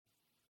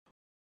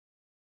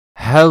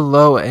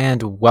Hello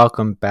and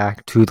welcome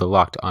back to the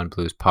Locked On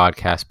Blues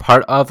podcast,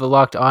 part of the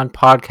Locked On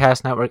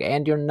Podcast Network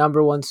and your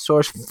number one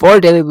source for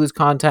daily Blues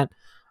content.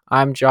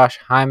 I'm Josh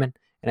Hyman,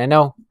 and I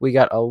know we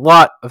got a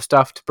lot of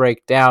stuff to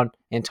break down,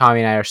 and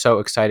Tommy and I are so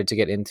excited to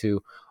get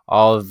into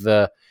all of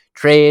the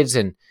trades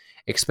and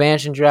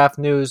expansion draft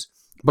news.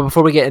 But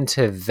before we get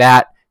into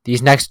that,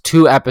 these next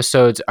two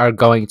episodes are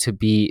going to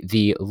be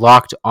the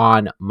Locked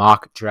On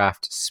Mock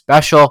Draft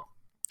Special.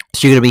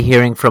 So you're going to be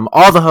hearing from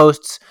all the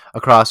hosts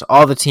across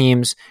all the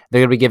teams.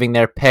 They're going to be giving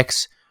their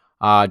picks,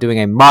 doing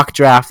a mock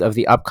draft of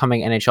the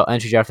upcoming NHL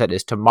entry draft that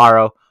is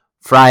tomorrow,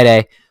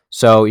 Friday.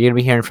 So you're going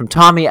to be hearing from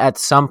Tommy at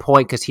some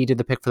point because he did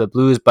the pick for the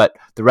Blues, but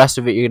the rest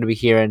of it you're going to be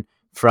hearing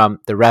from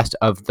the rest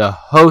of the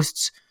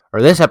hosts.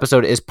 Or this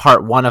episode is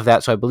part one of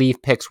that, so I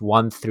believe picks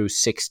 1 through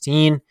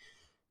 16.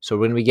 So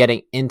we're going to be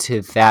getting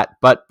into that.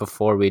 But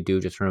before we do,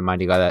 just to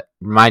remind you guys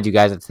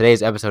that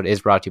today's episode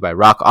is brought to you by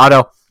Rock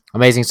Auto.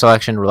 Amazing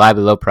selection,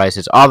 reliably low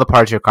prices, all the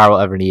parts your car will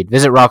ever need.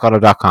 Visit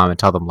rockauto.com and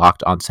tell them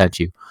Locked On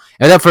sent you.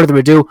 And without further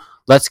ado,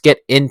 let's get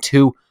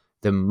into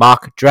the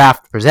mock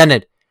draft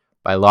presented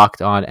by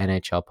Locked On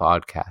NHL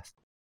Podcast.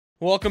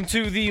 Welcome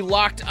to the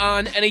Locked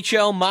On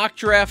NHL Mock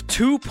Draft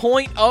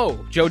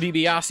 2.0. Joe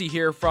DiBiase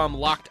here from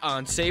Locked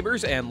On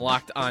Sabres and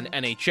Locked On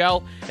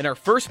NHL. In our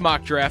first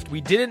mock draft,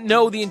 we didn't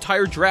know the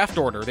entire draft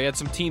order. They had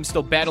some teams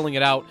still battling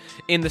it out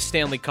in the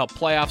Stanley Cup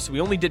playoffs. We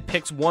only did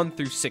picks 1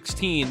 through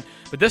 16,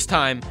 but this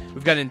time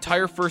we've got an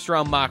entire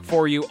first-round mock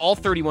for you, all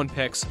 31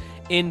 picks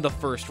in the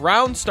first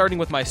round, starting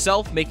with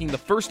myself making the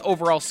first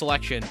overall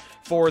selection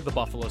for the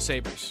Buffalo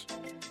Sabres.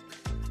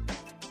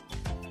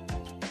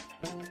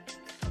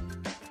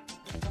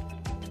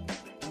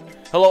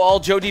 Hello all,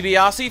 Joe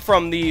DiBiase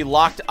from the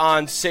Locked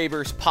On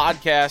Sabres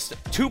podcast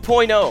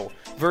 2.0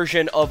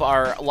 version of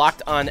our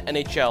Locked On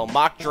NHL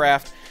mock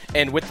draft.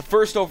 And with the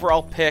first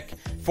overall pick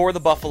for the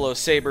Buffalo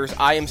Sabres,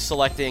 I am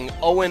selecting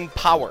Owen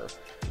Power,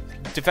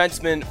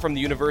 defenseman from the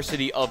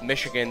University of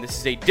Michigan. This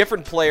is a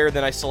different player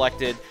than I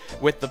selected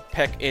with the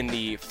pick in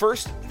the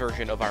first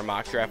version of our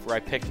mock draft where I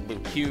picked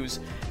Luke Hughes.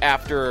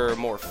 After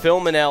more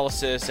film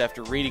analysis,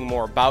 after reading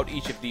more about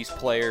each of these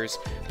players,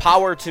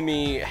 Power to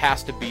me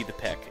has to be the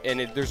pick,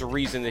 and there's a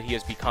reason that he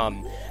has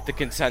become the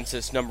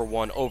consensus number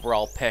one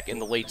overall pick in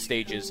the late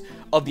stages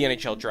of the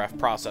NHL draft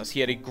process.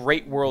 He had a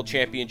great World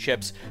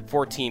Championships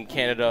for Team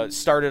Canada,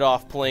 started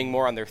off playing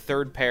more on their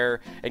third pair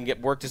and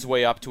worked his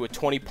way up to a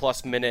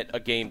 20-plus minute a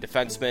game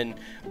defenseman.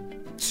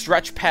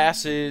 Stretch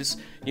passes,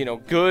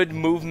 good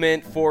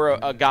movement for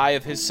a guy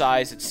of his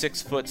size at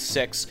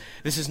 6'6".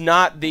 This is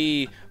not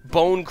the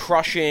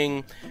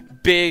bone-crushing,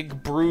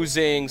 big,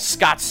 bruising,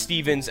 Scott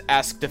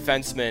Stevens-esque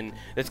defenseman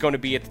that's going to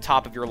be at the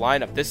top of your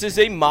lineup. This is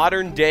a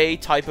modern-day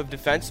type of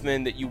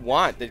defenseman that you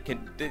want.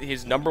 That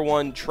his number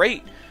one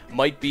trait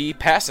might be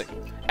passing.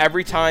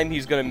 Every time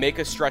he's going to make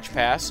a stretch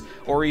pass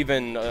or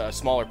even a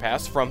smaller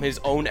pass from his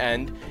own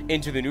end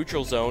into the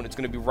neutral zone, it's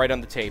going to be right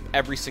on the tape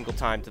every single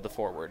time to the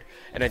forward.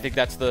 And I think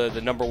that's the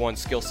number one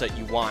skill set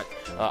you want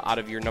out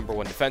of your number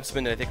one defenseman.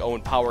 And I think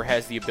Owen Power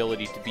has the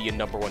ability to be a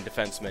number one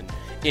defenseman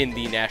in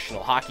the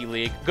National Hockey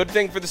League. Good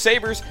thing for the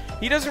Sabres,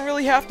 he doesn't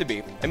really have to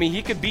be. I mean,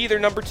 he could be their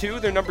number 2,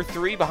 their number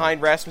 3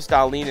 behind Rasmus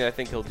Dahlin, and I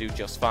think he'll do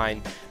just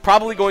fine.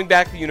 Probably going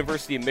back to the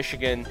University of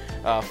Michigan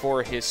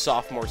for his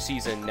sophomore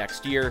season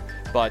next year,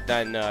 but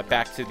then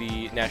back to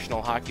the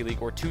National Hockey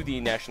League, or to the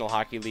National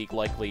Hockey League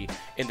likely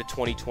in the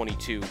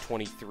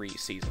 2022-23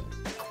 season.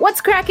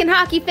 What's crackin',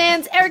 hockey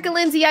fans? Erica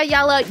Lindsay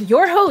Ayala,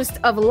 your host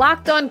of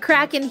Locked On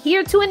Kraken,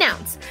 here to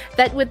announce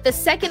that with the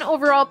second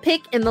overall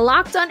pick in the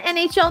Locked On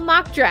NHL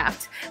mock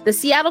draft, the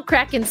Seattle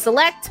Kraken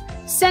select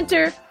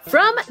center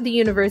from the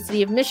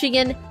University of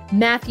Michigan,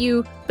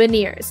 Matthew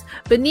Beniers.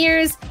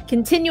 Beniers,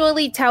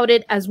 continually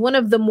touted as one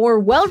of the more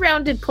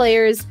well-rounded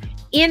players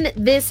in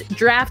this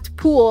draft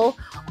pool,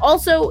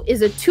 also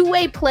is a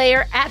two-way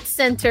player at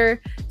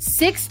center,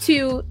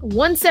 6'2",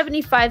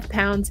 175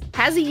 pounds,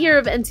 has a year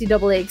of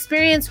NCAA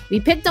experience. We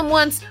picked him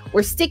once.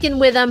 We're sticking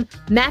with him.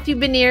 Matthew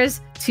Beniers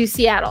to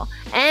Seattle.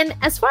 And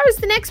as far as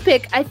the next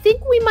pick, I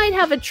think we might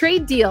have a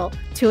trade deal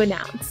to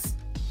announce.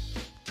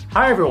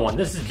 Hi everyone,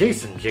 this is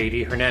Jason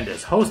JD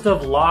Hernandez, host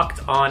of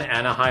Locked On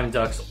Anaheim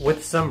Ducks,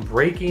 with some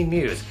breaking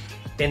news.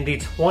 In the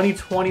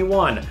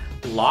 2021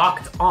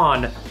 Locked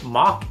On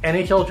Mock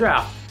NHL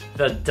Draft,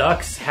 the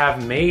Ducks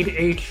have made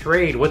a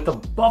trade with the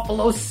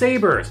Buffalo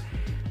Sabres.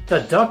 The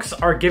Ducks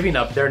are giving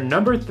up their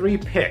number 3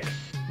 pick,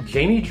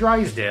 Jamie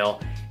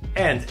Drysdale,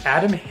 and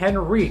Adam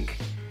Henrique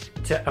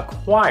to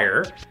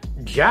acquire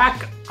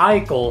Jack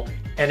Eichel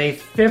and a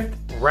 5th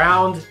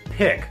round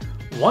pick.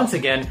 Once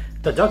again,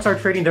 the Ducks are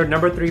trading their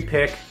number 3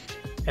 pick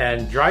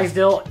and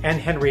Drysdale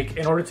and Henrique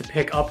in order to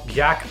pick up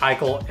Jack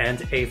Eichel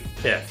and a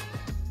 5th.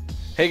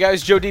 Hey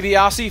guys, Joe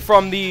DiBiase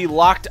from the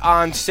Locked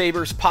On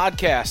Sabres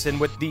podcast, and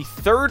with the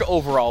 3rd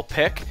overall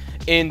pick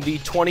in the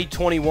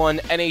 2021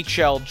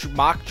 NHL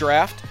mock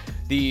draft,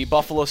 the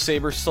Buffalo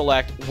Sabres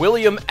select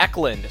William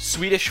Eklund,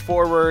 Swedish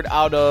forward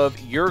out of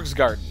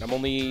Djurgården. I'm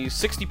only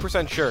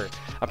 60% sure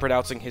I'm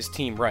pronouncing his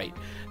team right.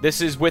 This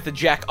is with a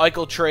Jack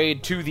Eichel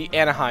trade to the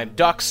Anaheim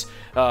Ducks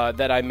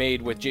that I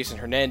made with Jason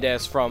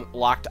Hernandez from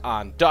Locked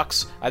On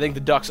Ducks. I think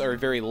the Ducks are a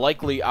very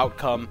likely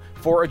outcome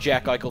for a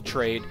Jack Eichel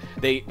trade.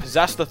 They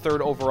possess the 3rd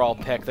overall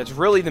pick. That's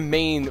really the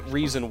main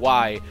reason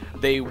why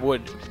they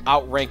would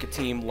outrank a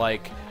team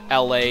like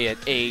LA at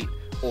 8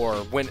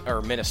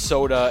 or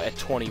Minnesota at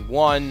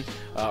 21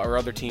 or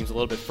other teams a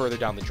little bit further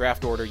down the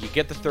draft order. You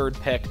get the 3rd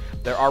pick.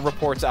 There are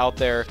reports out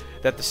there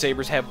that the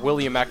Sabres have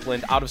William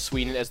Eklund out of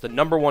Sweden as the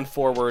number 1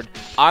 forward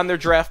on their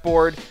draft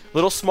board.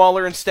 Little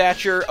smaller in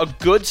stature, a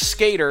good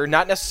skater,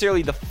 not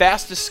necessarily the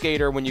fastest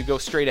skater when you go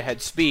straight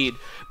ahead speed,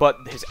 but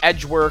his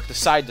edge work, the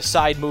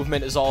side-to-side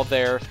movement is all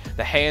there.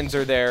 The hands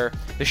are there.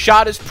 The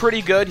shot is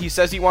pretty good. He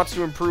says he wants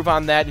to improve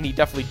on that, and he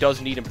definitely does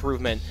need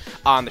improvement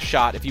on the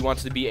shot if he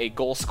wants to be a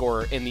goal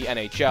scorer in the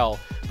NHL.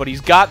 But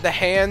he's got the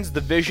hands,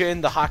 the vision,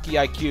 the hockey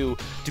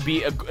IQ to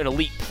be an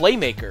elite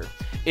playmaker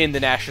in the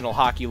National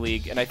Hockey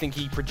League, and I think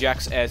he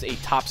projects as a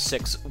top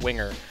 6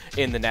 winger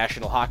in the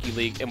National Hockey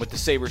League. And with the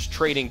Sabres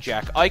trading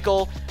Jack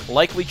Eichel,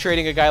 likely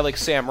trading a guy like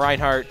Sam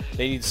Reinhart,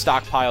 they need to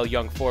stockpile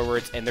young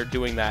forwards, and they're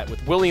doing that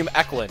with William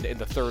Eklund in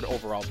the 3rd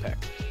overall pick.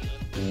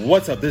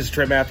 What's up? This is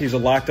Trey Matthews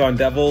of Locked On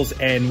Devils,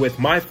 and with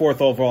my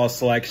 4th overall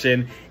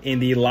selection in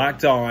the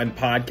Locked On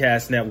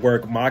Podcast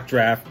Network mock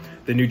draft,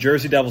 the New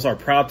Jersey Devils are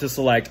proud to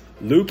select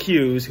Luke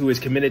Hughes, who is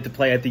committed to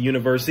play at the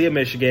University of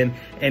Michigan,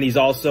 and he's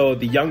also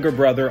the younger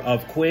brother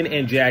of Quinn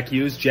and Jack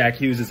Hughes. Jack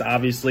Hughes is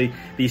obviously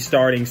the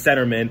starting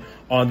centerman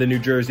on the New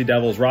Jersey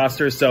Devils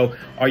roster. So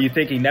are you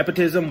thinking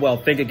nepotism? Well,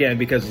 think again,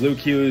 because Luke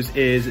Hughes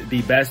is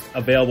the best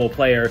available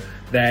player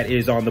that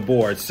is on the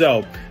board.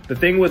 So the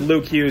thing with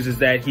Luke Hughes is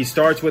that he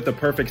starts with a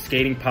perfect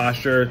skating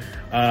posture,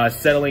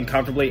 settling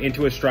comfortably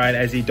into his stride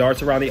as he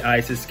darts around the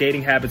ice. His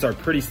skating habits are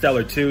pretty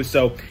stellar too,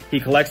 so he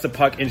collects the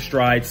puck in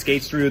stride,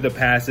 skates through the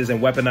passes,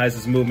 and weaponizes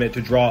movement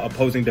to draw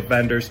opposing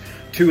defenders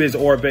to his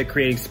orbit,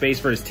 creating space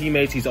for his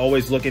teammates. He's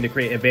always looking to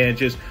create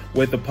advantages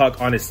with the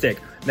puck on his stick.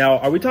 Now,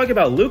 are we talking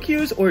about Luke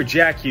Hughes or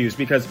Jack Hughes?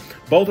 Because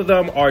both of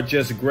them are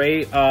just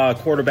great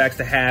quarterbacks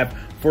to have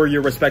for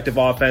your respective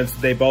offense.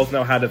 They both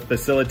know how to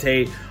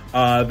facilitate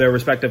their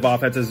respective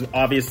offenses.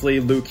 Obviously,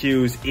 Luke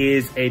Hughes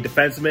is a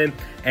defenseman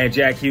and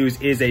Jack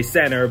Hughes is a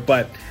center,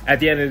 but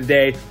at the end of the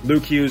day,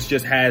 Luke Hughes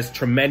just has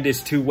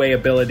tremendous two-way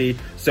ability.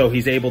 So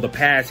he's able to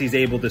pass, he's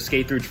able to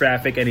skate through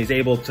traffic, and he's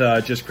able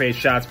to just create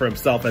shots for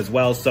himself as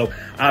well. So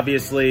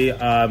obviously,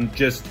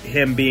 just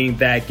him being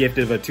that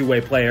gifted of a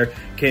two-way player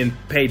can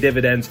pay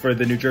dividends for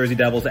the New Jersey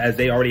Devils, as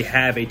they already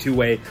have a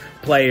two-way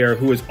player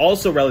who is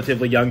also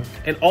relatively young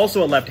and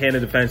also a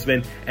left-handed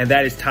defenseman, and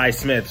that is Ty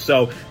Smith.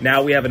 So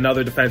now we have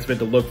another defenseman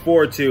to look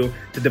forward to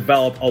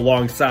develop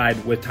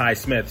alongside with Ty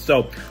Smith.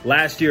 So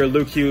last year,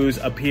 Luke Hughes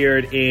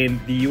appeared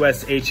in the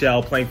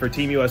USHL playing for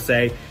Team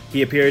USA.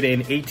 He appeared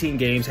in 18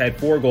 games, had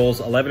 4 goals,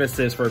 11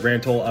 assists for a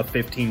grand total of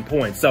 15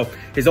 points. So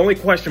his only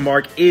question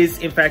mark is,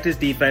 in fact, his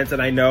defense.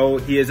 And I know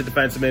he is a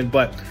defenseman,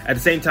 but at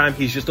the same time,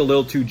 he's just a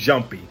little too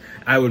jumpy.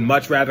 I would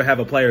much rather have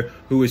a player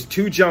who is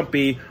too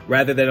jumpy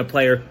rather than a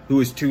player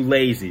who is too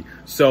lazy.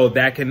 So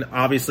that can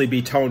obviously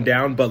be toned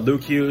down, but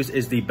Luke Hughes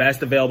is the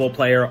best available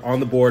player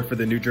on the board for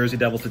the New Jersey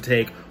Devils to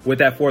take with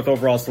that 4th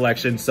overall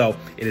selection. So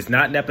it is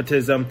not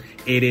nepotism.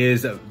 It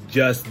is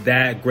just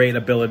that great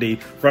ability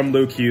from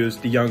Luke Hughes,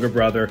 the younger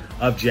brother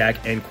of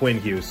Jack and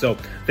Quinn Hughes. So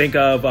think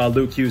of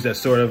Luke Hughes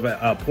as sort of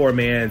a poor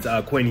man's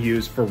Quinn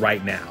Hughes for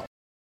right now.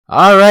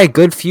 All right,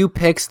 good few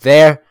picks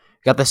there.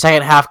 Got the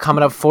second half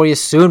coming up for you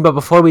soon, but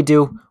before we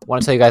do, I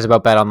want to tell you guys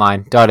about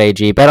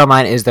BetOnline.ag.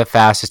 BetOnline is the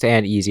fastest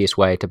and easiest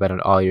way to bet on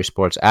all your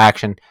sports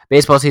action.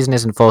 Baseball season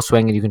is in full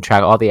swing, and you can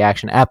track all the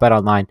action at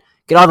BetOnline.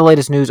 Get all the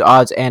latest news,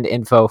 odds, and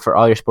info for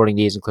all your sporting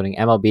needs, including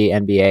MLB,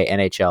 NBA,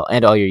 NHL,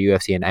 and all your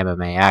UFC and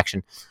MMA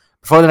action.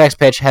 Before the next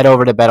pitch, head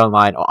over to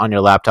BetOnline on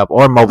your laptop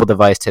or mobile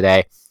device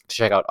today to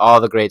check out all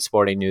the great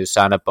sporting news,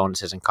 sign-up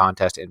bonuses, and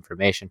contest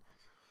information.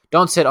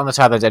 Don't sit on the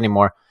sidelines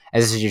anymore,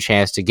 as this is your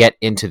chance to get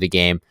into the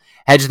game.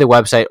 Head to the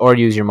website or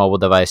use your mobile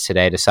device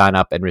today to sign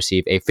up and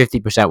receive a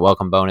 50%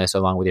 welcome bonus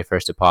along with your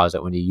first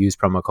deposit when you use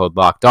promo code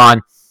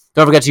LOCKEDON.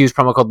 Don't forget to use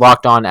promo code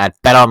LOCKEDON at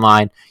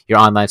BetOnline, your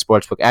online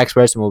sportsbook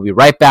experts, and we'll be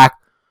right back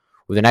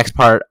with the next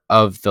part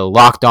of the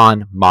Locked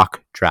On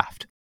mock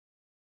draft.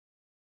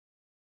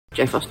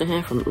 Jay Foster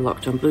here from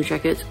Locked On Blue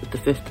Jackets with the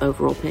 5th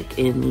overall pick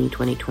in the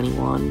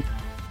 2021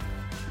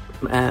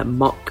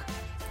 mock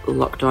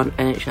Locked On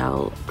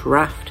NHL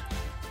draft.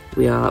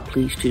 We are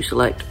pleased to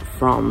select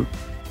from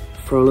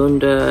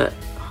Frölunda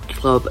Hockey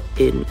Club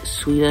in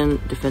Sweden,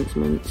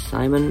 defenseman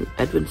Simon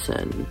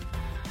Edvinsson.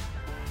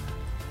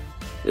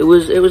 It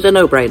was a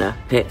no-brainer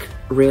pick,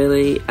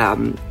 really.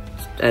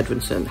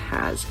 Edvinsson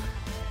has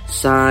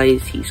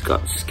size, he's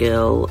got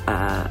skill.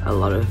 A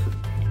lot of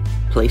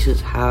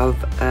places have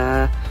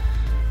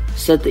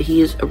said that he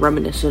is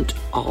reminiscent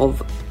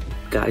of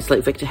guys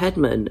like Victor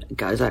Hedman,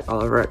 guys like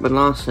Oliver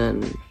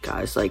Ekman-Larsson,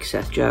 guys like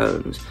Seth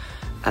Jones.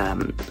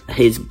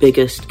 His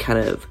biggest kind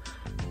of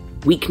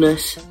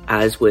weakness,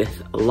 as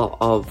with a lot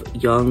of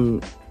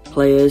young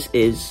players,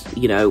 is,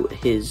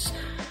 his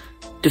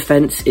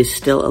defense is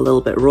still a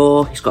little bit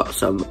raw. He's got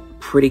some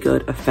pretty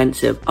good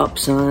offensive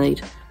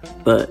upside,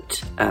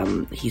 but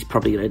he's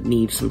probably going to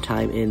need some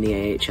time in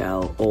the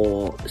AHL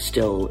or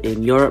still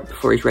in Europe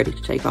before he's ready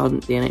to take on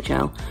the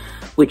NHL,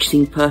 which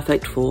seems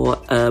perfect for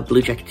a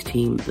Blue Jackets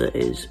team that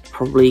is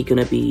probably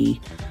going to be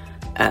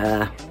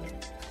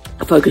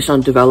focused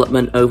on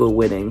development over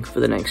winning for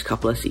the next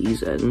couple of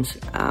seasons.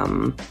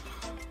 I'm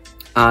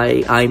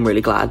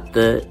really glad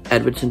that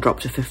Edvinsson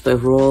dropped to 5th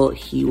overall.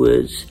 He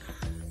was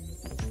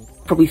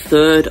probably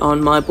 3rd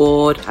on my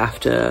board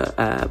after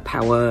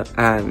Power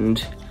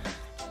and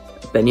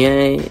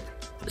Bernier,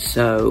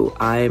 so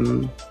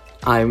I'm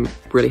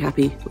really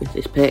happy with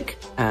this pick,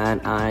 and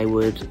I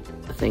would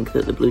think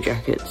that the Blue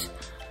Jackets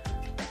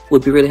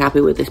would be really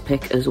happy with this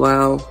pick as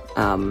well.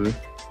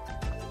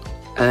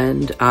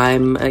 And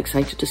I'm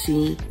excited to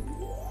see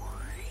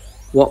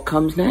what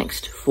comes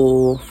next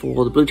for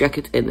the Blue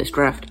Jackets in this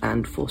draft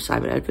and for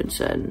Simon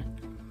Edvinsson.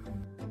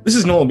 This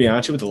is Noel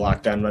Bianchi with the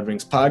Locked On Red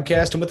Wings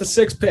podcast, and with the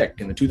 6th pick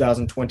in the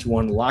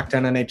 2021 Locked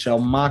On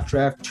NHL Mock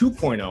Draft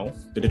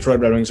 2.0, the Detroit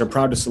Red Wings are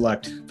proud to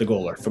select the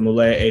goalie from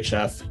Luleå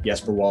HF,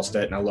 Jesper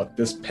Wallstedt. Now look,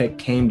 this pick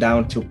came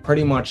down to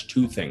pretty much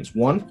 2 things.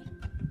 One,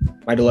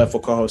 my delightful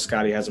co-host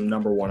Scotty has him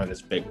number 1 on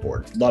his big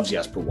board. Loves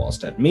Jesper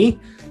Wallstedt. Me,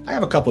 I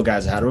have a couple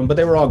guys ahead of him, but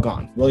they were all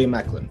gone. William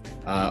Eklund,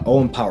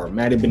 Owen Power,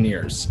 Matty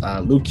Beniers,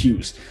 Luke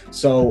Hughes.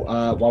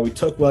 So while we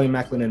took William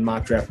Eklund in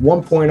mock draft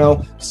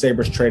 1.0,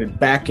 Sabres traded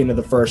back into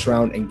the first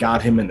round and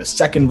got him in the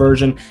second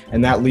version,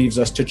 and that leaves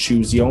us to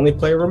choose the only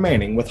player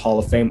remaining with Hall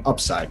of Fame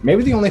upside.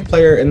 Maybe the only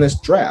player in this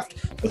draft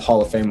with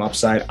Hall of Fame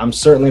upside. I'm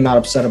certainly not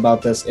upset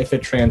about this if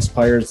it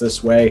transpires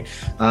this way.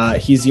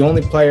 He's the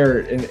only player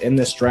in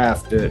this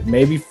draft,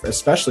 maybe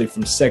especially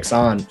from 6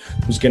 on,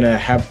 who's going to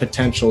have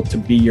potential to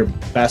be your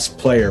best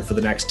player for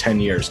the next 10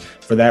 years.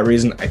 For that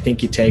reason, I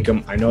think you take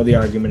him. I know the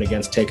argument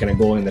against taking a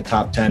goalie in the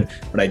top 10,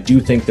 but I do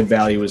think the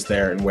value is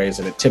there in ways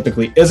that it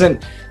typically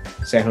isn't.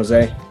 San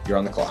Jose, you're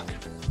on the clock.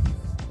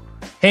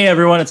 Hey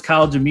everyone, it's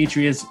Kyle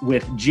Demetrius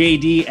with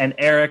JD and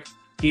Eric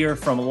here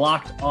from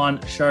Locked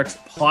On Sharks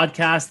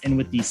podcast, and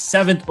with the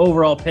 7th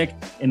overall pick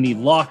in the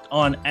Locked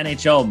On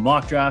NHL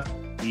mock draft,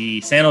 the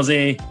San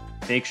Jose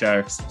Fake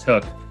Sharks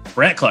took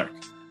Brandt Clarke.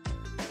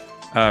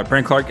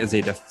 Brandt Clarke is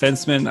a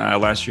defenseman.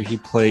 Last year he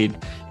played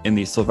in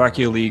the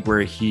Slovakia League,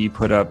 where he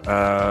put up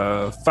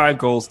 5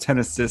 goals, 10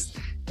 assists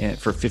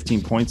for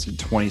 15 points in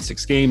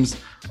 26 games.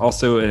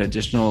 Also an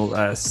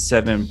additional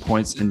 7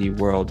 points in the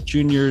World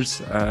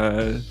Juniors.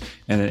 And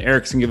then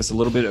Eric can give us a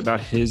little bit about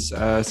his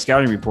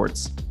scouting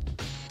reports.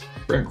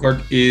 Brandt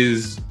Clarke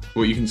is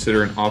what you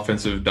consider an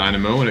offensive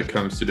dynamo when it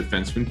comes to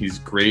defensemen. He's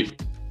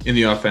great in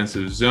the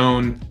offensive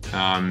zone.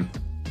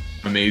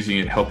 Amazing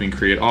at helping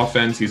create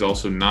offense. He's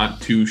also not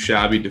too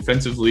shabby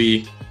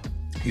defensively.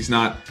 He's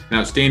not an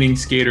outstanding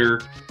skater,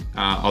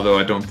 although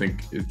I don't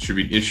think it should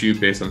be an issue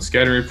based on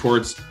scouting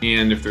reports.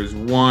 And if there's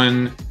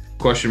one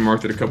question mark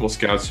that a couple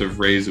scouts have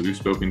raised that we've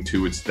spoken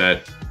to, it's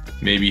that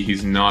maybe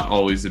he's not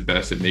always the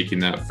best at making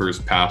that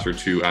first pass or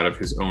two out of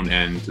his own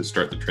end to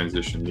start the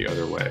transition the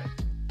other way.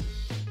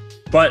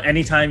 But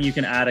anytime you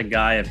can add a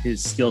guy of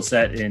his skill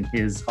set and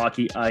his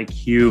hockey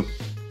IQ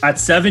at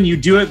 7, you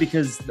do it,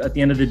 because at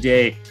the end of the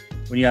day,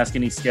 when you ask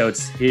any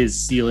scouts, his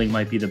ceiling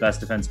might be the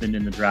best defenseman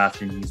in the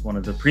draft, and he's one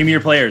of the premier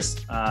players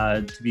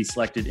to be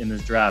selected in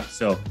this draft.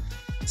 So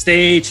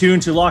stay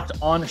tuned to Locked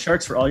On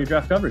Sharks for all your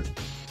draft coverage.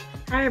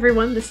 Hi,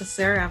 everyone. This is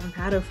Sarah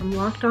Avampado from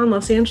Locked On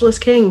Los Angeles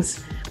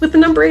Kings. With the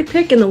number 8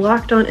 pick in the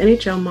Locked On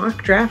NHL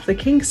mock draft, the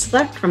Kings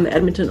select from the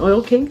Edmonton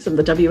Oil Kings of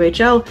the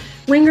WHL,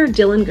 winger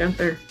Dylan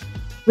Guenther.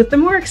 With the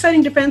more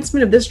exciting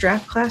defensemen of this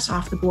draft class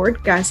off the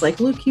board, guys like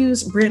Luke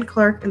Hughes, Brandt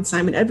Clarke, and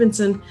Simon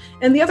Edvinsson,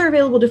 and the other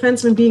available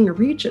defensemen being a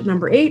reach at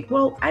number 8,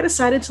 well, I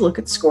decided to look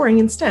at scoring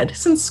instead,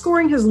 since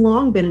scoring has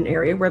long been an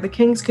area where the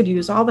Kings could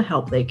use all the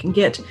help they can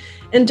get.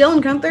 And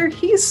Dylan Guenther,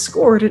 he's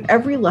scored at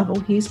every level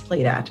he's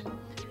played at.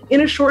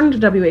 In a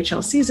shortened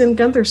WHL season,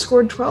 Guenther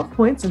scored 12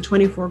 points and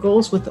 24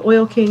 goals with the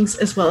Oil Kings,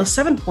 as well as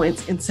 7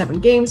 points in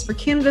 7 games for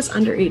Canada's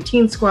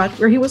under-18 squad,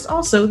 where he was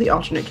also the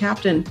alternate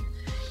captain.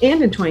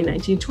 And in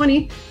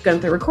 2019-20,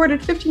 Guenther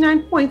recorded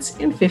 59 points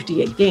in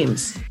 58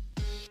 games.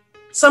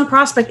 Some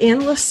prospect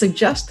analysts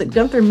suggest that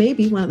Guenther may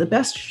be one of the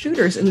best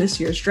shooters in this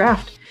year's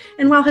draft.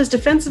 And while his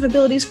defensive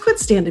abilities could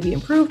stand to be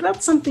improved,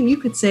 that's something you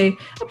could say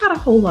about a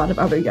whole lot of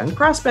other young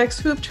prospects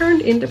who have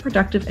turned into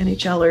productive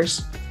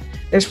NHLers.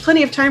 There's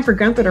plenty of time for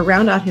Guenther to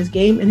round out his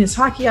game, and his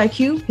hockey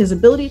IQ, his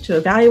ability to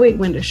evaluate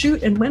when to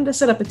shoot and when to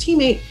set up a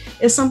teammate,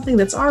 is something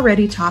that's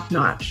already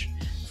top-notch.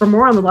 For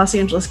more on the Los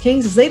Angeles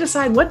Kings as they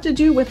decide what to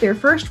do with their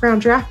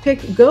first-round draft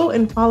pick, go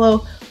and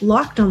follow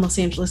Locked On Los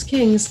Angeles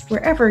Kings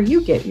wherever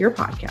you get your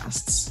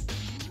podcasts.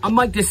 I'm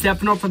Mike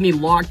DeStefano from the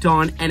Locked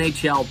On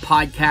NHL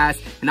podcast,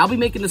 and I'll be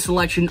making the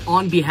selection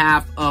on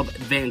behalf of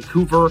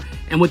Vancouver.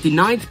 And with the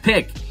 9th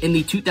pick in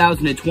the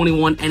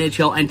 2021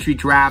 NHL entry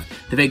draft,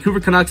 the Vancouver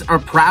Canucks are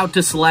proud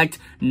to select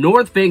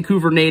North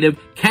Vancouver native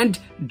Kent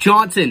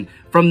Johnson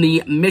from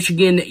the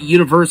Michigan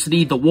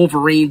University, the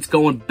Wolverines,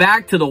 going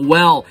back to the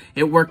well.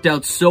 It worked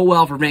out so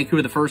well for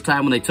Vancouver the first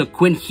time when they took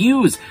Quinn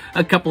Hughes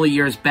a couple of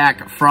years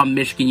back from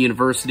Michigan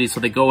University. So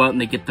they go out and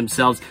they get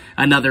themselves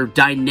another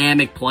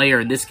dynamic player.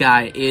 And this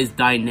guy is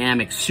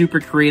dynamic, super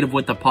creative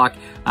with the puck.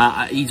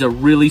 He's a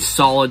really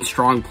solid,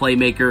 strong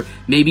playmaker.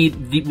 Maybe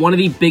one of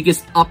the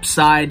biggest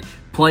upside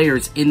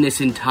players in this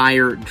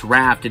entire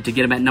draft, and to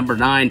get him at number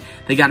 9,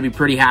 they got to be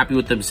pretty happy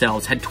with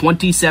themselves. Had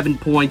 27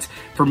 points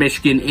for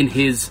Michigan in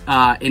his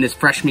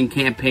freshman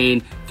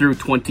campaign through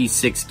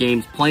 26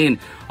 games, playing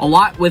a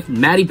lot with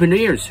Matty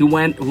Beniers,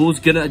 who's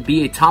gonna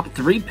be a top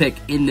 3 pick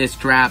in this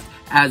draft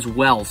as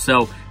well.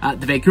 So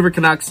the Vancouver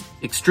Canucks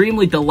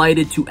extremely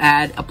delighted to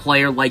add a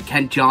player like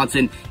Kent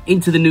Johnson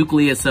into the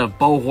nucleus of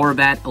Bo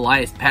Horvat,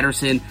 Elias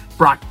Pettersson,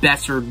 Brock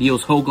Besser,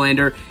 Niels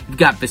Höglander. You've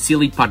got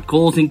Vasily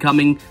Podkolzin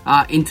coming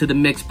into the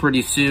mix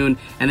pretty soon,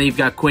 and then you've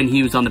got Quinn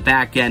Hughes on the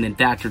back end and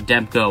Thatcher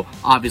Demko,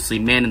 obviously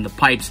man in the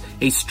pipes.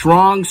 A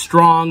strong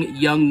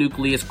young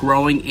nucleus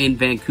growing in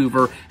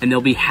Vancouver, and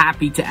they'll be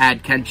happy to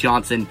add Kent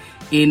Johnson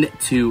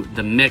into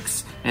the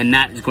mix, and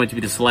that is going to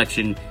be the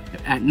selection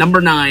at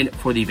number 9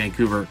 for the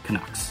Vancouver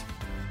Canucks.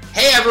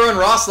 Hey everyone,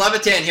 Ross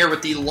Levitan here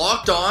with the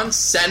Locked On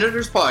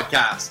Senators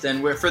podcast,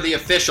 and we're for the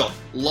official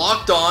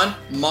Locked On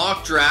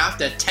mock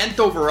draft at 10th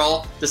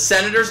overall. The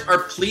Senators are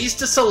pleased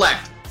to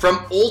select from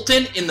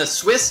Olten in the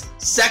Swiss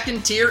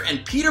second tier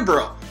and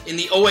Peterborough in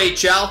the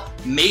OHL,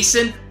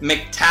 Mason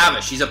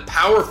McTavish. He's a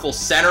powerful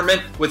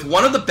centerman with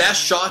one of the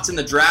best shots in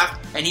the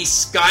draft, and he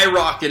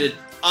skyrocketed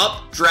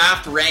up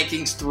draft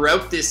rankings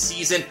throughout this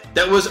season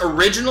that was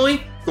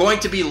originally going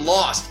to be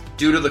lost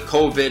due to the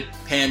COVID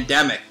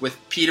pandemic. With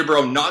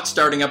Peterborough not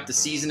starting up the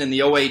season in the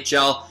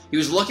OHL, he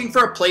was looking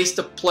for a place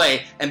to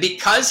play, and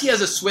because he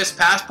has a Swiss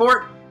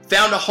passport,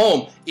 found a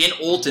home in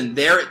Olten.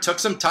 There, it took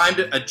some time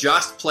to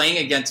adjust playing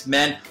against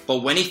men,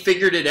 but when he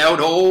figured it out,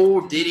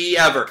 oh, did he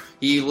ever.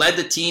 He led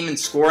the team in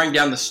scoring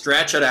down the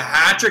stretch, had a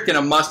hat-trick in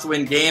a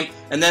must-win game,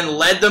 and then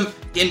led them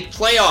in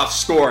playoff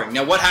scoring.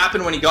 Now, what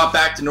happened when he got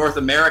back to North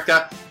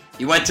America?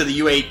 He went to the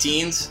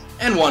U18s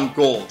and won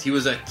gold. He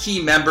was a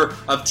key member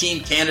of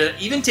Team Canada,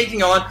 even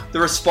taking on the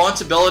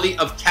responsibility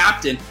of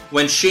captain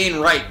when Shane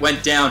Wright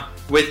went down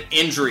with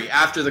injury.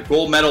 After the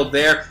gold medal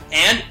there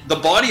and the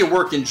body of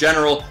work in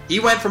general, he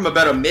went from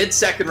about a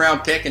mid-second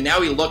round pick, and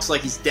now he looks like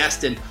he's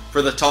destined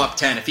for the top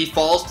 10. If he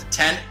falls to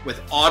 10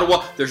 with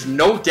Ottawa, there's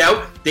no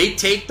doubt they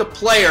take the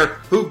player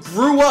who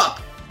grew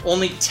up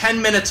only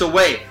 10 minutes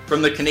away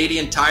from the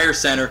Canadian Tire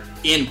Centre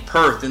in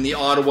Perth in the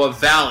Ottawa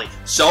Valley.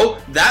 So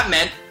that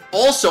meant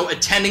also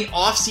attending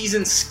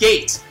off-season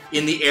skates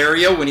in the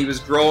area when he was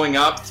growing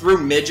up through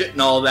midget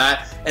and all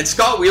that. And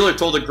Scott Wheeler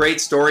told a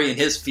great story in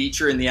his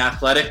feature in The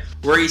Athletic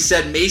where he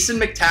said Mason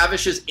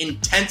McTavish's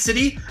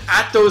intensity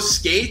at those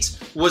skates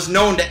was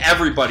known to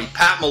everybody.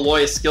 Pat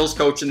Malloy, a skills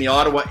coach in the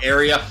Ottawa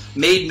area,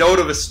 made note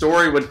of a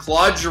story when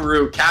Claude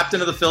Giroux,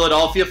 captain of the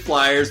Philadelphia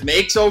Flyers,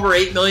 makes over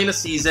 $8 million a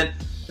season,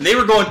 and they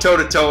were going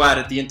toe-to-toe at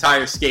it the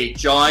entire skate,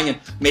 jawing, and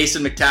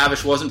Mason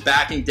McTavish wasn't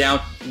backing down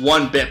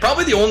one bit.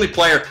 Probably the only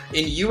player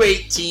in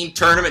U18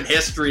 tournament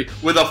history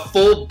with a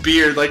full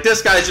beard. Like,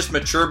 this guy's just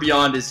mature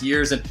beyond his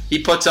years, and he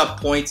puts up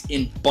points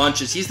in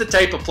bunches. He's the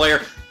type of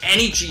player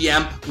any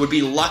GM would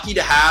be lucky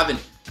to have, and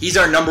he's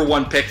our number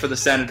 1 pick for the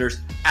Senators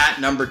at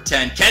number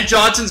 10. Kent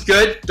Johnson's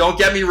good, don't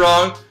get me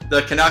wrong.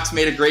 The Canucks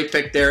made a great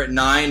pick there at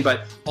 9,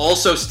 but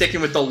also sticking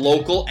with the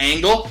local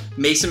angle,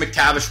 Mason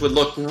McTavish would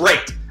look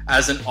great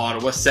as an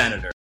Ottawa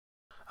Senator.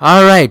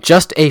 All right,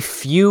 just a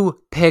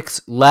few picks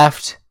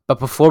left. But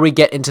before we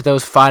get into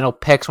those final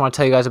picks, I want to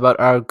tell you guys about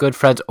our good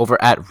friends over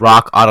at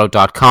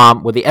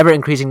rockauto.com. With the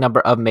ever-increasing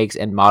number of makes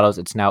and models,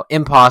 it's now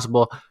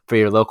impossible for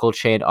your local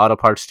chain auto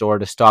parts store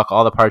to stock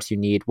all the parts you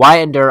need. Why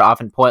endure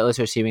often pointless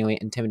or seemingly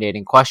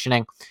intimidating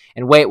questioning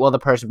and wait while the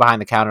person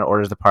behind the counter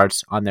orders the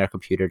parts on their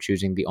computer,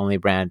 choosing the only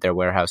brand their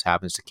warehouse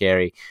happens to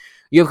carry?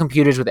 You have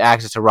computers with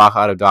access to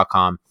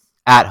rockauto.com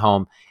at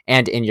home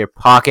and in your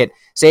pocket.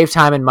 Save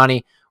time and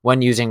money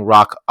when using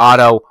Rock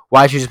Auto.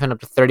 Why should you spend up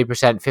to 30%,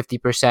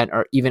 50%,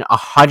 or even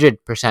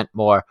 100%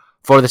 more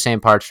for the same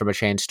parts from a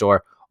chain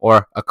store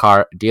or a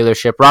car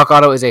dealership? Rock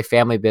Auto is a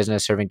family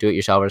business serving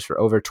do-it-yourselfers for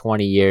over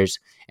 20 years,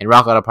 and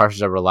Rock Auto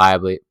prices are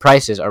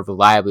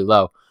reliably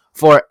low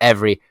for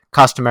every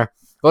customer.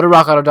 Go to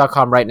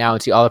rockauto.com right now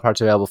and see all the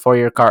parts available for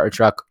your car or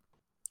truck.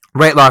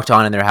 Right locked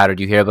on in there. How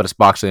did you hear about us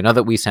box? So they know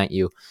that we sent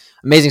you.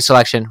 Amazing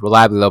selection,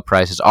 reliably low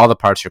prices, all the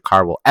parts your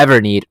car will ever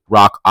need.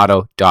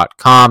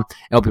 rockauto.com.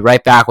 And we'll be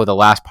right back with the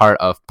last part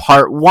of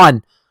part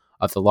 1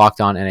 of the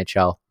Locked On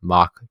NHL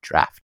mock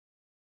draft.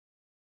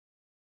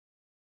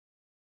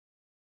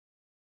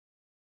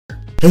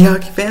 Hey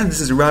hockey fans,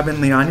 this is Robin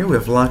Leonio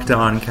with Locked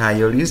On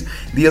Coyotes,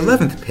 the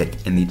 11th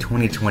pick in the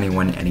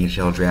 2021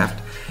 NHL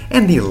draft,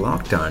 and the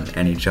Locked On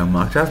NHL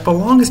mock draft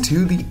belongs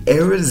to the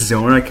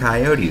Arizona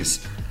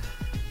Coyotes.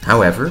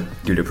 However,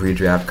 due to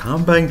pre-draft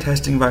combine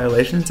testing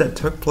violations that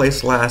took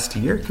place last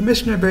year,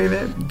 Commissioner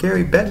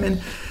Gary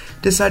Bettman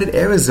decided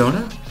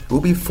Arizona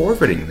will be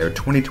forfeiting their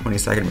 2020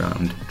 second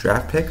round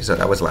draft pick, so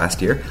that was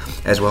last year,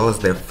 as well as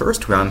their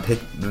first round pick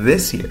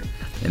this year,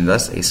 and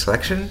thus a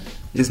selection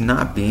is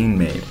not being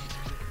made.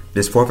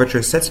 This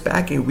forfeiture sets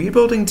back a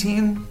rebuilding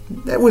team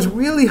that was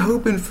really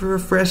hoping for a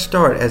fresh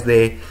start as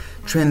they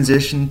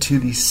transition to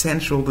the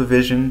Central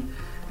Division.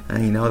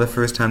 The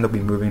first time they'll be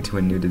moving to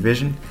a new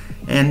division.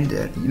 And,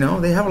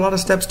 they have a lot of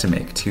steps to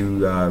make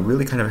to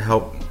really kind of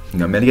help,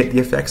 mitigate the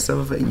effects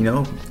of,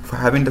 for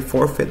having to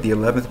forfeit the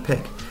 11th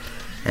pick.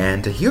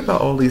 And to hear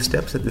about all these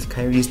steps that this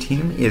Coyotes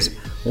team is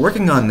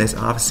working on this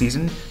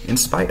offseason in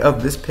spite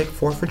of this pick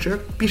forfeiture,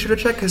 be sure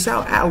to check us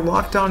out at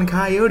Locked On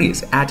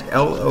Coyotes, at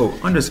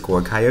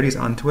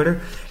LO_Coyotes on Twitter,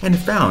 and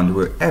found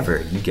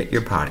wherever you get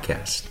your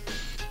podcasts.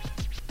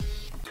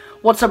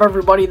 What's up,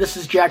 everybody? This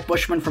is Jack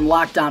Bushman from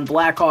Locked On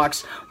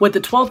Blackhawks. With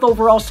the 12th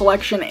overall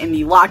selection in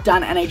the Locked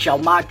On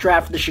NHL mock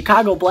draft, the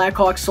Chicago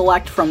Blackhawks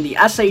select from the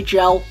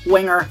SHL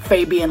winger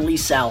Fabian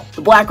Lysell.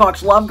 The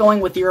Blackhawks love going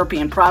with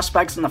European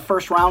prospects in the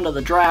first round of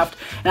the draft,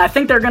 and I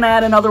think they're going to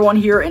add another one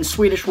here in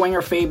Swedish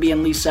winger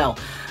Fabian Lysell.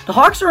 The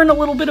Hawks are in a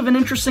little bit of an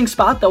interesting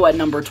spot, though, at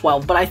number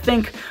 12, but I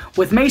think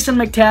with Mason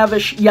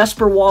McTavish,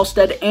 Jesper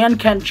Wallstedt, and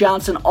Kent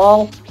Johnson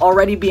all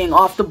already being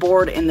off the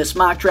board in this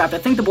mock draft, I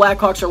think the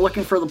Blackhawks are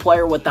looking for the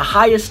player with the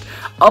highest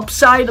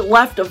upside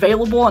left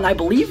available, and I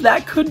believe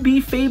that could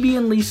be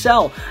Fabian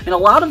Lysell. And a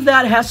lot of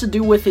that has to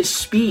do with his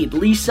speed.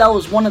 Lysell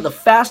is one of the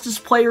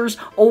fastest players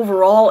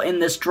overall in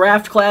this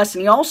draft class,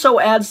 and he also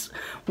adds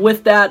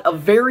with that a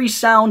very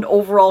sound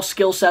overall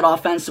skill set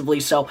offensively.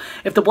 So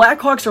if the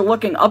Blackhawks are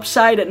looking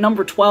upside at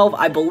number 12,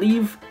 I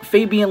believe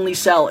Fabian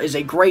Lysell is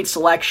a great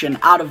selection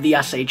out of the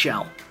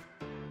SHL.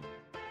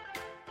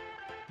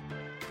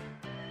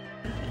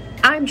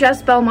 I'm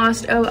Jess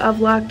Belmosto of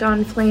Locked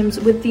On Flames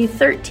with the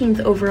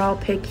 13th overall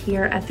pick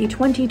here at the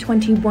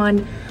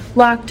 2021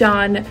 Locked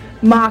On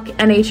Mock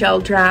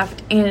NHL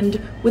Draft. And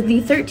with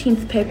the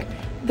 13th pick,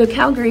 the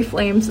Calgary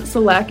Flames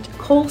select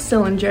Cole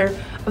Sillinger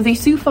of the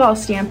Sioux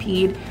Falls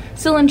Stampede.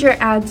 Sillinger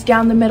adds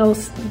down the middle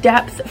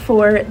depth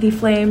for the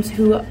Flames,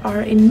 who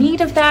are in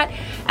need of that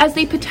as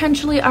they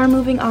potentially are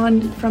moving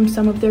on from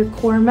some of their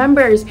core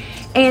members.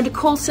 And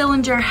Cole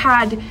Sillinger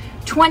had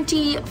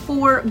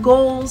 24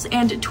 goals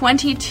and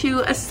 22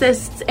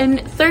 assists in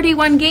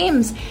 31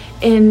 games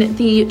in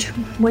the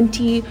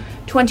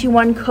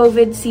 2021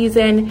 COVID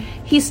season.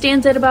 He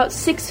stands at about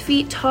 6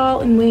 feet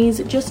tall and weighs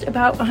just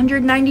about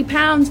 190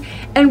 pounds,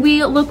 and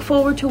we look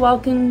forward to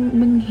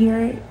welcoming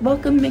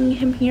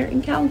him here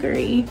in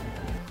Calgary.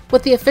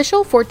 With the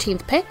official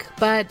 14th pick,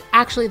 but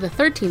actually the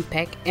 13th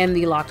pick in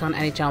the Locked On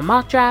NHL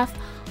mock draft,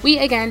 we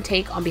again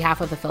take, on behalf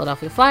of the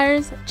Philadelphia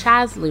Flyers,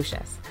 Chaz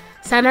Lucius,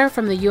 center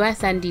from the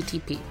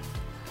USNDTP.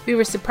 We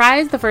were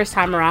surprised the first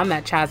time around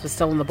that Chaz was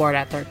still on the board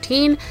at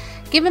 13,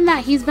 given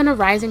that he's been a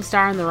rising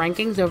star in the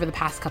rankings over the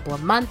past couple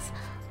of months,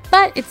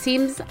 but it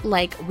seems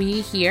like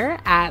we here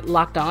at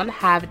Locked On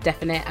have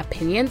definite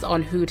opinions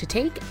on who to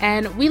take,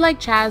 and we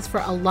like Chaz for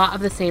a lot of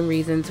the same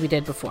reasons we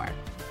did before.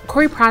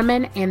 Corey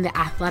Pronman and the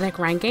Athletic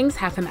rankings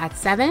have him at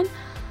 7.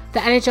 The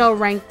NHL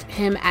ranked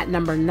him at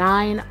number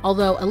 9,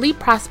 although Elite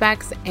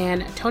Prospects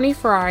and Tony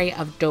Ferrari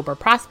of Dober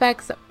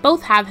Prospects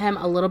both have him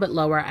a little bit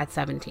lower at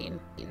 17.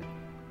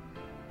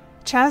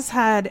 Chaz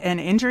had an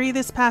injury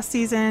this past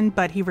season,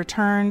 but he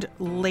returned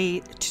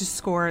late to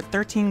score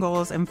 13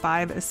 goals and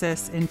 5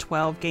 assists in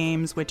 12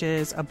 games, which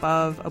is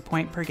above a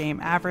point per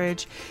game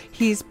average.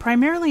 He's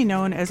primarily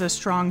known as a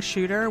strong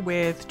shooter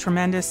with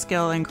tremendous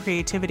skill and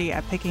creativity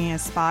at picking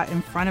his spot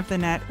in front of the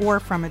net or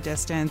from a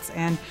distance.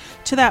 And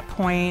to that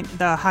point,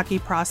 the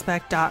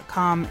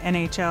hockeyprospect.com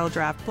NHL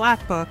Draft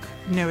Black Book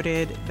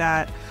noted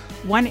that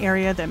one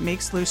area that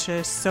makes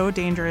Lucius so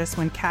dangerous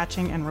when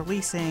catching and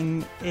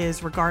releasing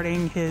is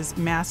regarding his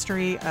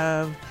mastery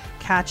of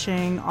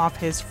catching off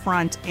his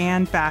front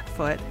and back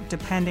foot,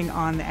 depending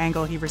on the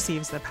angle he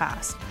receives the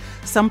pass.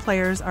 Some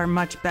players are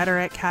much better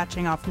at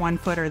catching off one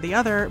foot or the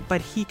other,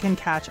 but he can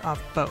catch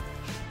off both.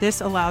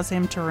 This allows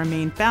him to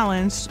remain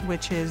balanced,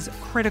 which is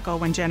critical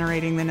when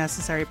generating the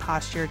necessary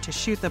posture to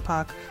shoot the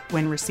puck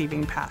when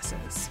receiving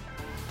passes.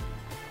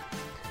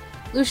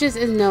 Lucius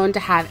is known to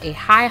have a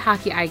high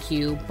hockey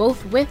IQ,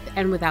 both with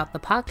and without the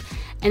puck,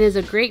 and is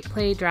a great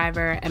play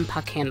driver and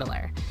puck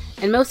handler.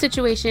 In most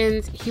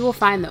situations, he will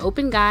find the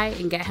open guy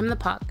and get him the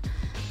puck.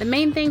 The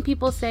main thing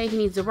people say he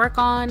needs to work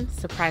on,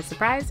 surprise,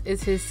 surprise,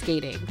 is his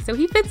skating, so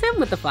he fits in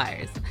with the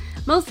Flyers.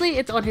 Mostly,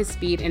 it's on his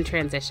speed in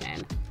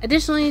transition.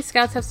 Additionally,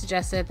 scouts have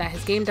suggested that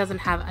his game doesn't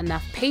have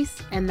enough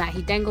pace and that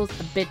he dangles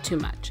a bit too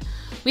much.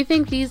 We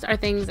think these are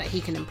things that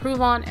he can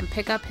improve on and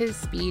pick up his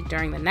speed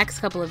during the next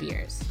couple of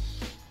years.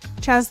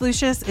 Chaz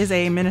Lucius is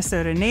a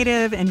Minnesota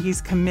native, and he's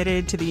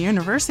committed to the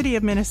University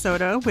of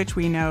Minnesota, which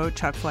we know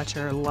Chuck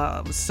Fletcher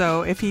loves.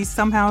 So if he's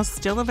somehow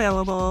still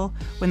available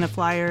when the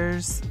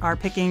Flyers are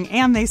picking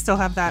and they still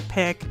have that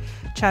pick,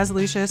 Chaz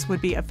Lucius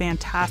would be a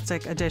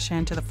fantastic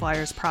addition to the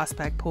Flyers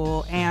prospect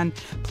pool, and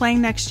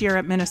playing next year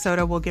at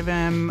Minnesota will give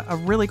him a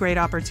really great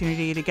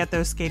opportunity to get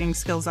those skating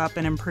skills up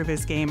and improve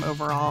his game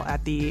overall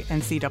at the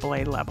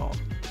NCAA level.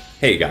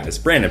 Hey guys,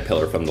 Brandon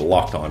Pillar from the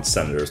Locked On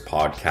Senators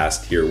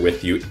podcast here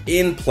with you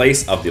in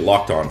place of the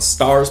Locked On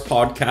Stars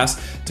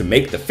podcast to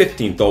make the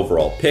 15th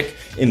overall pick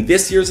in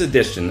this year's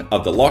edition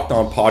of the Locked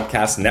On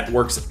Podcast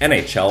Network's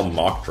NHL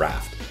mock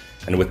draft.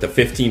 And with the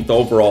 15th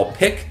overall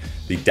pick,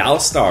 the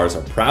Dallas Stars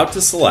are proud to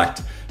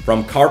select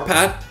from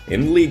Karpat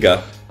in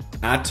Liga,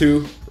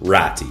 Aatu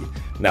Räty.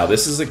 Now,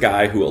 this is a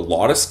guy who a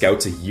lot of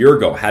scouts a year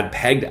ago had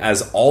pegged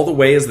as all the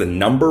way as the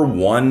number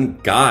one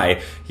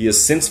guy. He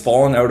has since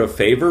fallen out of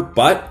favor,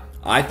 but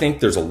I think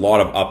there's a lot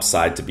of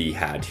upside to be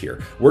had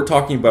here. We're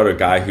talking about a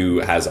guy who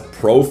has a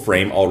pro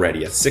frame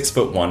already at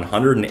 6'1",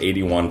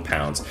 181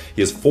 pounds.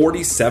 He has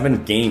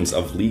 47 games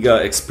of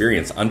Liga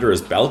experience under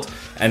his belt,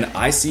 and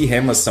I see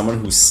him as someone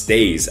who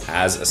stays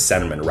as a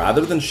centerman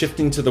rather than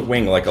shifting to the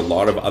wing like a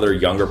lot of other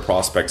younger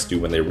prospects do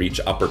when they reach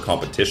upper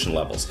competition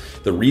levels.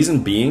 The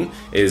reason being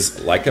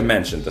is, like I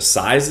mentioned, the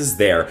size is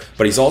there,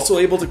 but he's also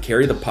able to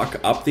carry the puck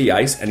up the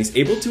ice, and he's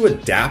able to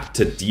adapt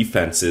to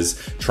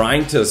defenses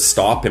trying to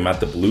stop him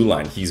at the blue line.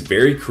 He's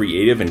very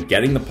creative in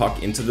getting the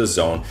puck into the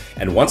zone,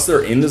 and once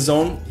they're in the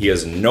zone, he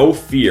has no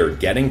fear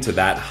getting to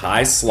that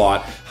high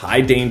slot,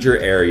 high danger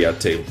area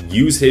to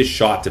use his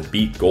shot to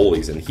beat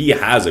goalies, and he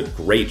has a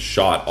great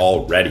shot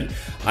already.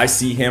 I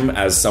see him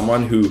as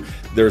someone who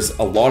there's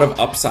a lot of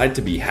upside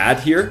to be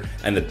had here,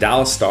 and the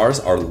Dallas Stars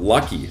are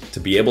lucky to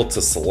be able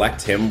to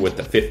select him with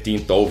the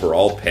 15th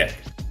overall pick.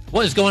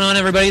 What is going on,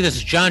 everybody? This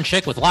is John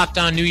Chick with Locked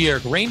On New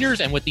York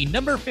Rangers, and with the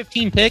number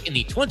 15 pick in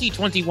the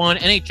 2021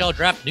 NHL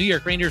Draft, New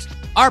York Rangers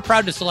are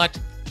proud to select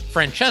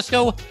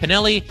Francesco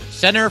Pinelli,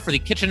 center for the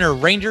Kitchener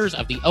Rangers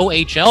of the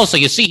OHL. So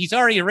you see, he's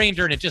already a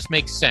Ranger, and it just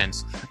makes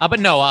sense.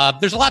 But no,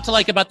 there's a lot to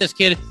like about this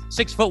kid.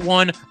 6'1",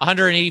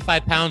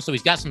 185 pounds, so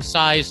he's got some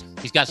size,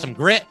 he's got some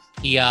grit.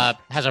 He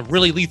has a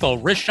really lethal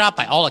wrist shot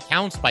by all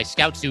accounts, by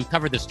scouts who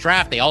covered this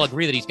draft. They all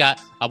agree that he's got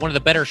one of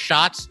the better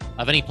shots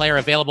of any player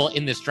available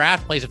in this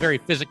draft. Plays a very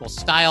physical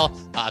style,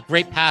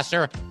 great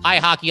passer, high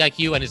hockey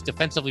IQ, and is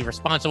defensively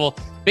responsible.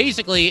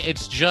 Basically,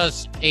 it's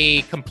just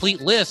a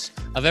complete list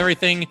of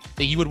everything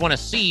that you would want to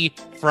see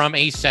from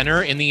a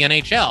center in the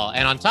NHL.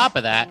 And on top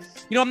of that,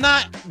 you know, I'm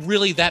not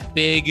really that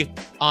big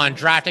on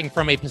drafting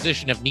from a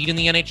position of need in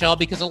the NHL,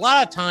 because a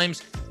lot of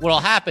times what'll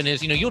happen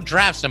is, you know, you'll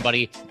draft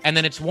somebody and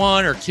then it's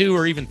 1 or 2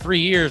 or even 3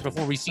 years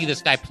before we see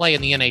this guy play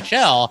in the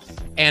NHL.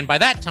 And by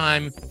that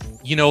time,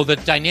 you know, the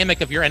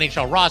dynamic of your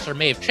NHL roster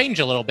may have changed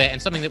a little bit,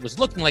 and something that was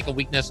looking like a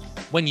weakness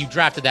when you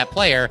drafted that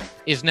player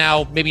is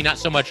now maybe not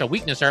so much a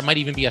weakness, or it might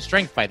even be a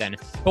strength by then.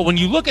 But when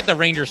you look at the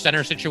Rangers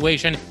center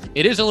situation,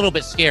 it is a little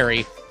bit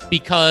scary,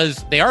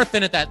 because they are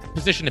thin at that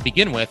position to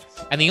begin with,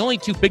 and the only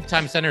 2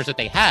 big-time centers that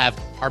they have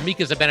are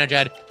Mika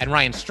Zibanejad and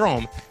Ryan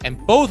Strome,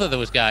 and both of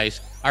those guys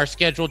are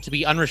scheduled to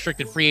be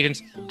unrestricted free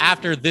agents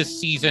after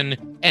this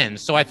season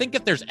ends. So I think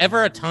if there's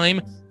ever a time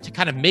to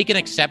kind of make an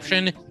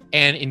exception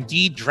and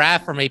indeed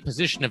draft from a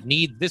position of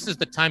need, this is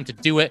the time to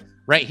do it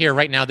right here,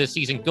 right now, this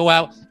season. Go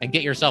out and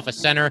get yourself a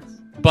center.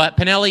 But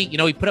Pinelli, you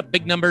know, he put up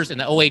big numbers in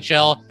the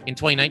OHL in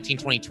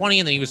 2019-2020,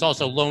 and then he was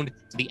also loaned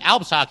to the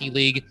Alps Hockey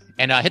League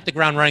and hit the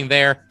ground running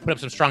there, put up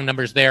some strong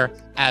numbers there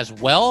as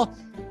well,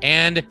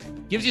 and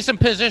gives you some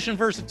position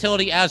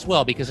versatility as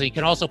well, because he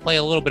can also play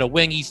a little bit of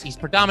wing. He's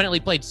predominantly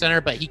played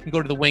center, but he can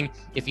go to the wing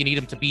if you need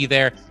him to be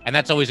there, and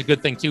that's always a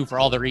good thing, too, for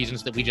all the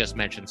reasons that we just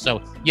mentioned.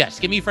 So, yes,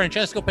 give me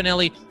Francesco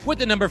Pinelli with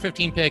the number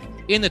 15 pick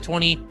in the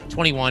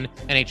 2021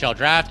 NHL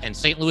Draft, and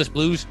St. Louis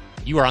Blues,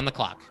 you are on the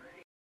clock.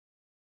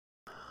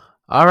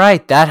 All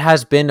right, that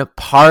has been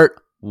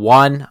part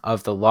 1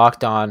 of the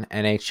Locked On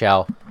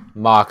NHL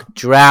mock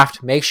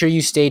draft. Make sure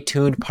you stay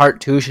tuned. Part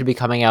 2 should be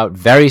coming out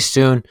very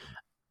soon.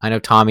 I know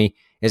Tommy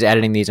is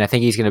editing these, and I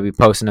think he's going to be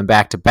posting them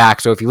back to back.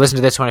 So if you listen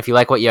to this one, if you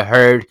like what you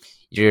heard,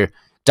 you're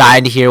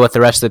dying to hear what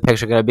the rest of the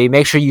picks are going to be,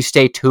 make sure you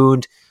stay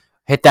tuned.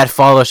 Hit that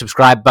follow,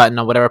 subscribe button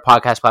on whatever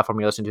podcast platform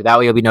you listen to. That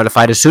way you'll be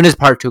notified as soon as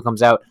part 2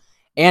 comes out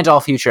and all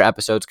future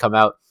episodes come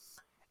out.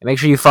 And make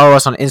sure you follow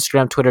us on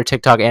Instagram, Twitter,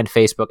 TikTok, and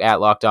Facebook at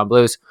Locked On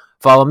Blues.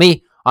 Follow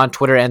me on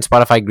Twitter and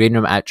Spotify Green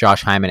Room at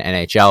Josh Hyman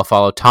NHL.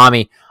 Follow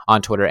Tommy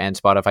on Twitter and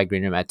Spotify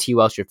Green Room at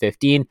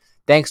TWelcher15.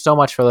 Thanks so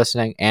much for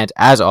listening, and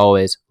as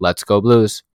always, let's go Blues.